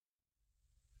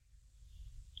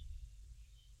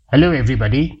Hello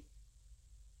everybody.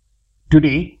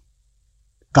 Today,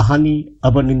 Kahani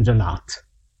Abanindranath.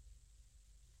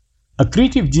 A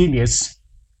creative genius,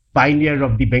 pioneer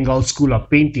of the Bengal school of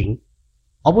painting,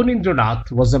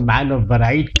 Abanindranath was a man of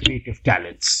varied creative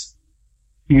talents.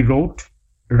 He wrote,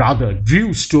 rather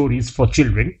drew stories for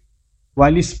children,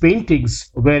 while his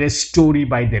paintings were a story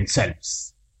by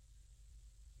themselves.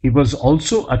 He was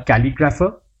also a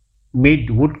calligrapher, made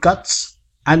woodcuts,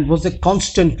 and was a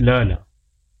constant learner.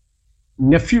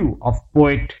 Nephew of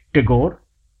poet Tagore,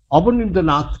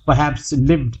 Abanindranath perhaps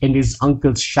lived in his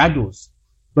uncle's shadows,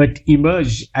 but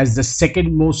emerged as the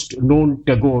second most known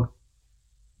Tagore,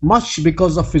 much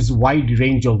because of his wide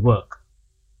range of work.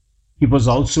 He was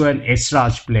also an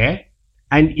Esraj player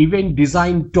and even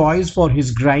designed toys for his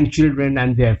grandchildren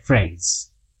and their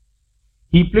friends.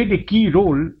 He played a key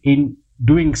role in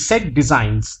doing set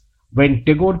designs when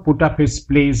Tagore put up his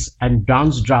plays and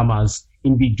dance dramas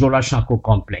in the Jolashanko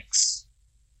complex.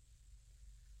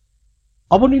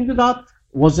 Abanindranath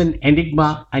was an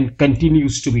enigma and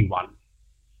continues to be one.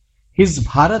 His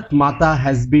Bharat Mata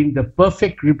has been the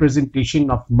perfect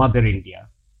representation of Mother India.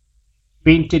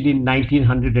 Painted in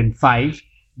 1905,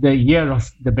 the year of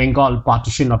the Bengal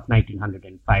partition of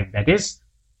 1905, that is,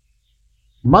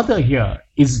 Mother here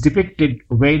is depicted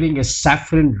wearing a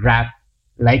saffron wrap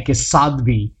like a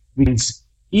sadhvi, with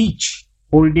each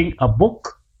holding a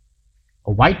book,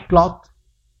 a white cloth,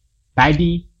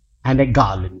 paddy, and a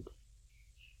garland.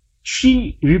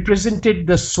 She represented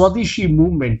the Swadeshi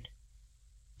movement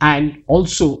and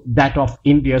also that of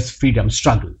India's freedom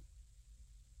struggle.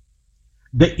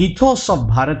 The ethos of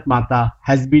Bharat Mata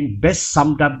has been best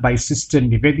summed up by Sister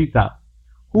Nivedita,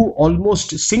 who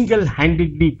almost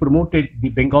single-handedly promoted the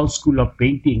Bengal school of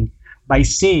painting by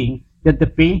saying that the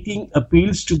painting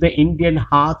appeals to the Indian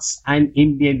hearts and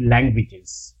Indian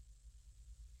languages.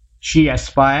 She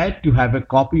aspired to have a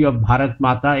copy of Bharat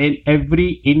Mata in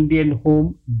every Indian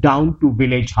home down to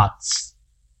village huts.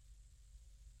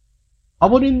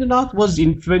 Abanindranath was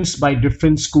influenced by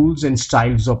different schools and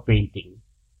styles of painting.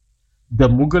 The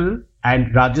Mughal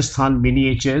and Rajasthan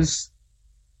miniatures,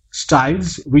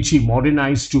 styles which he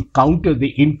modernized to counter the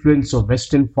influence of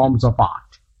Western forms of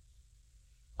art.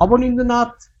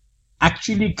 Abanindranath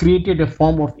actually created a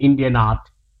form of Indian art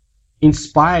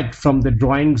inspired from the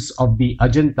drawings of the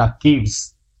Ajanta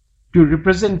caves to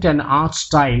represent an art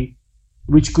style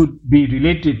which could be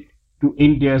related to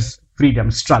India's freedom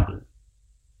struggle.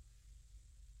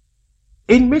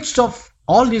 In midst of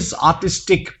all his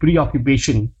artistic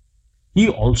preoccupation, he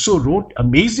also wrote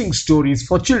amazing stories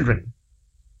for children.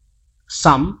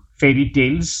 Some fairy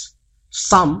tales,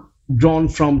 some drawn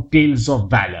from tales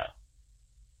of valor.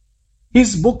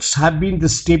 His books have been the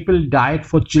staple diet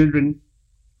for children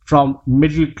from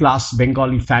middle-class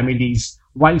Bengali families,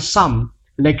 while some,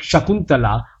 like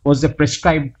Shakuntala, was a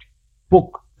prescribed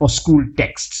book for school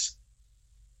texts.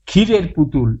 Khirer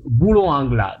Putul, Budo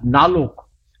Angla, Nalok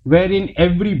were in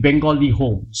every Bengali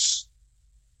homes.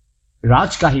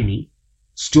 Rajkahini,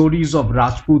 stories of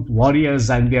Rajput warriors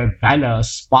and their valor,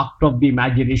 sparked off the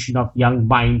imagination of young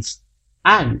minds,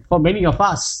 and for many of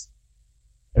us,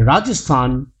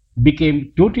 Rajasthan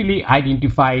became totally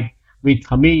identified with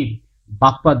Hamir,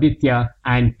 Bappaditya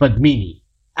and Padmini,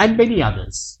 and many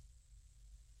others.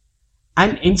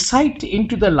 An insight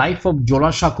into the life of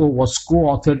Jolashanko was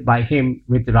co-authored by him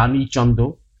with Rani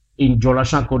Chando in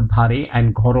Jolashanko Dhare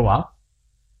and Ghoroa,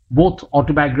 both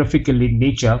autobiographical in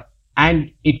nature,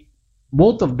 and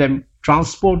both of them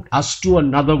transport us to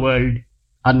another world,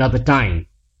 another time.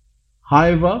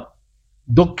 However,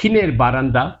 Dokkhiner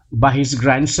Baranda by his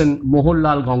grandson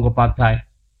Mohanlal Gangopadhyay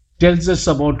tells us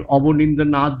about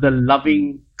Abanindranath, the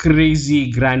loving,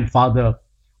 crazy grandfather,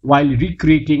 while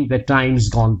recreating the times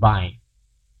gone by.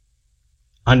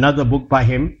 Another book by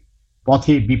him,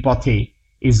 Pothe Bipothe,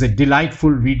 is a delightful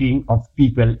reading of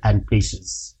people and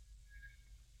places.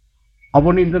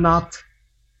 Abanindranath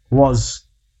was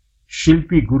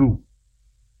Shilpi Guru,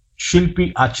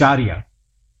 Shilpi Acharya.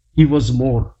 He was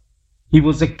more. He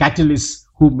was a catalyst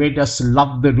who made us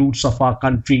love the roots of our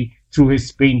country through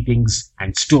his paintings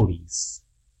and stories.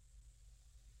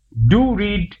 Do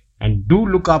read and do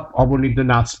look up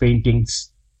Abanindranath's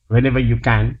paintings whenever you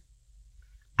can.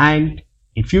 And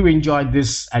if you enjoyed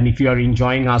this and if you are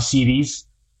enjoying our series,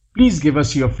 please give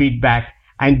us your feedback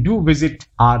and do visit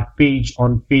our page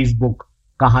on Facebook,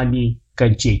 Kahani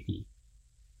Kancheti.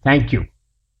 Thank you.